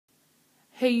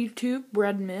Hey YouTube,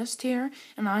 Red Mist here,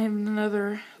 and I have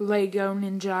another Lego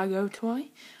Ninjago toy.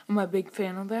 I'm a big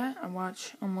fan of that. I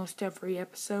watch almost every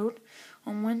episode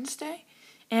on Wednesday.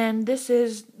 And this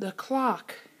is the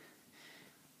clock.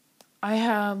 I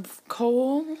have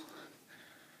Cole.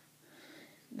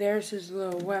 There's his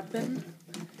little weapon.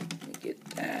 Let me get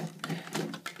that.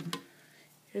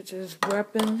 Here's his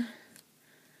weapon.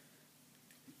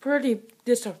 Pretty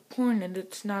disappointed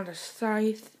it's not a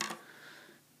scythe.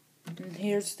 And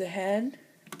here's the head.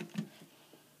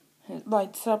 It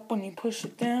lights up when you push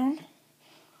it down.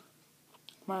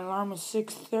 My alarm is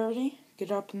 6:30.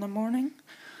 Get up in the morning.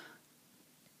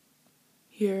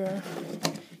 Here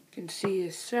you can see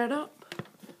his setup.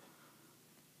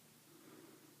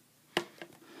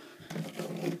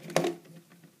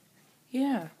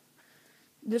 Yeah,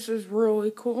 this is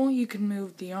really cool. You can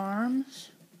move the arms,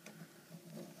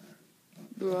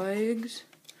 the legs.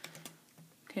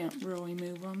 Can't really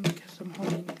move them because I'm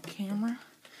holding the camera.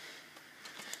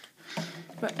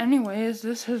 But anyways,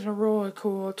 this is a really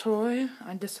cool toy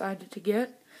I decided to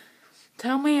get.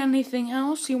 Tell me anything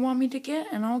else you want me to get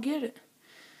and I'll get it.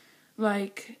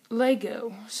 Like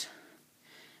Legos.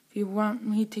 If you want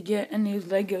me to get any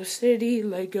Lego City,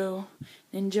 Lego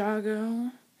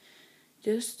Ninjago,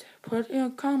 just put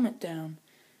a comment down.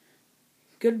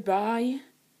 Goodbye.